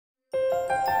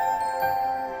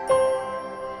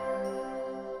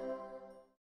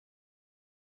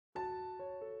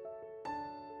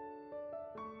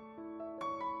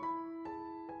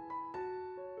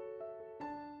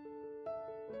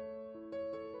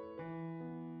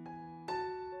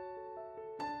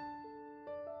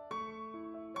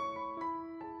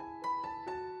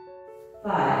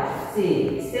5,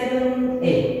 6, 7,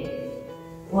 8.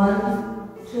 1,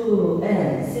 2,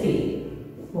 and 3,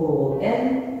 4,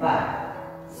 and 5,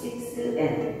 6,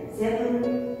 and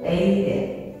 7,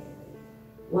 8,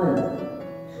 1,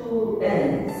 2,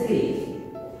 and 3,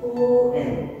 4,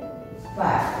 and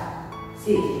 5,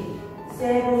 6,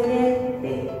 7, and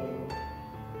 8.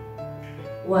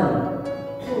 1,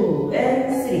 2,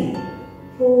 and 3,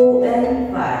 4,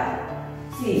 and 5,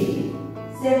 6,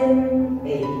 7,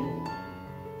 8.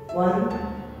 1,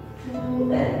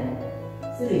 2, and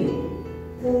 3,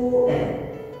 4,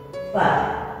 and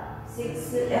 5,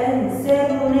 6, and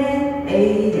 7, and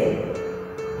 8,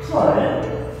 12.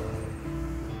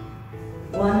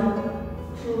 1,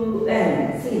 2,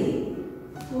 and 3,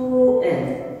 4,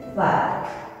 and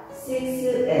 5, 6,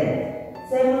 and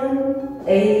 7,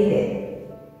 8.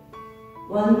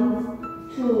 1,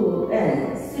 2,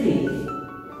 and 3,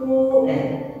 4,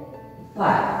 and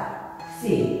 5,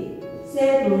 6,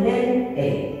 7, and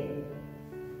 8.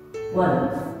 1,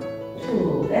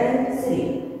 2, and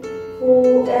 3,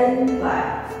 4, and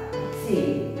 5,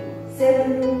 6,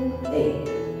 7, 8.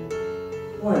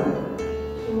 1,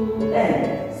 2,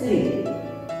 and 3,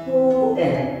 4,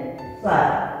 and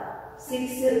 5,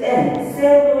 6, and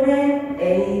 7, and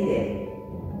 8.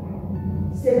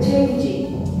 Step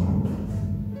changing.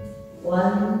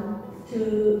 1,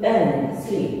 2, and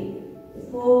 3,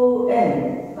 4,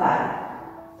 and 5,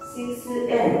 6,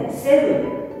 and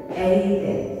 7,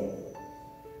 8.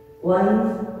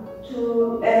 1,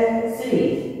 2, and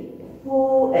 3,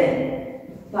 4, and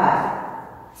 5,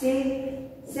 6,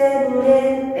 7,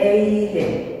 and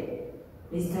 8.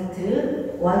 Restart.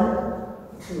 1,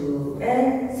 2,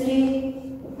 and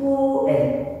 3, 4,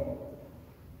 and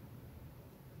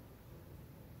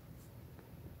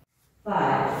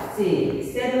 5,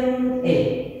 6, 7,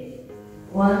 8.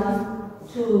 1,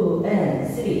 2, and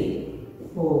 3,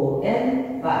 4,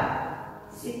 and 5,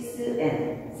 6,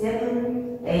 and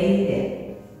 7,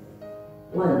 8.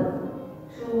 1,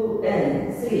 2,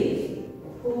 and 3,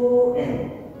 4,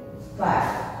 and 5,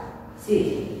 6,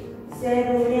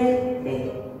 7, and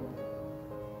 8.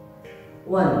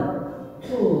 1,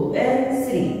 2, and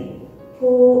 3,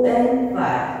 4, and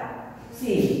 5,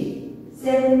 6,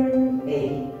 7,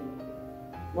 8.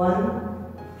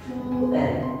 1, 2,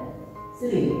 and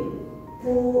 3,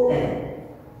 4, and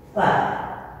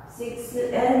 5, 6,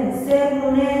 and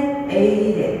 7, and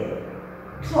 8.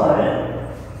 12.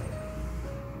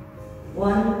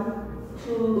 1,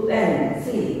 2, and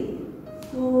 3,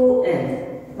 4,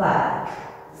 and 5,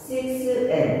 6,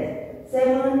 and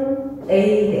 7,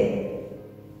 8.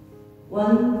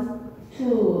 1,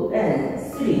 2, and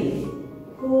 3,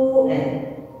 4, and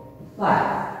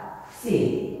 5,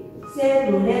 6,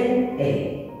 7, and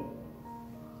 8.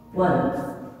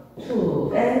 1,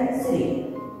 2, and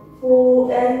 3,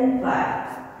 4, and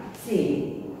 5,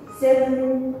 6,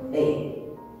 7, 8.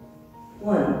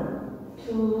 1,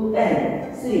 2,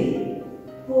 and 3,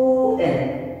 4,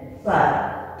 and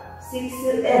 5, 6,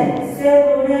 and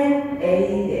 7, and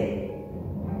 8.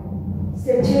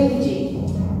 Step changing.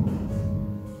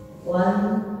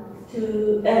 1,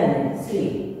 2, and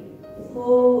 3,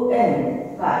 4,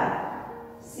 and 5,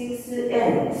 6,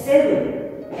 and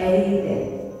 7,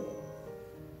 8.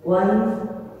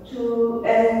 1, 2,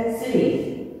 and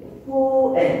 3,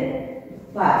 4, and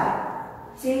 5,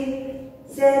 6,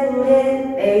 7,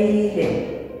 and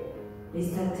 8.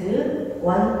 Restart.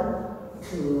 1,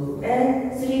 2,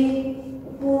 and 3,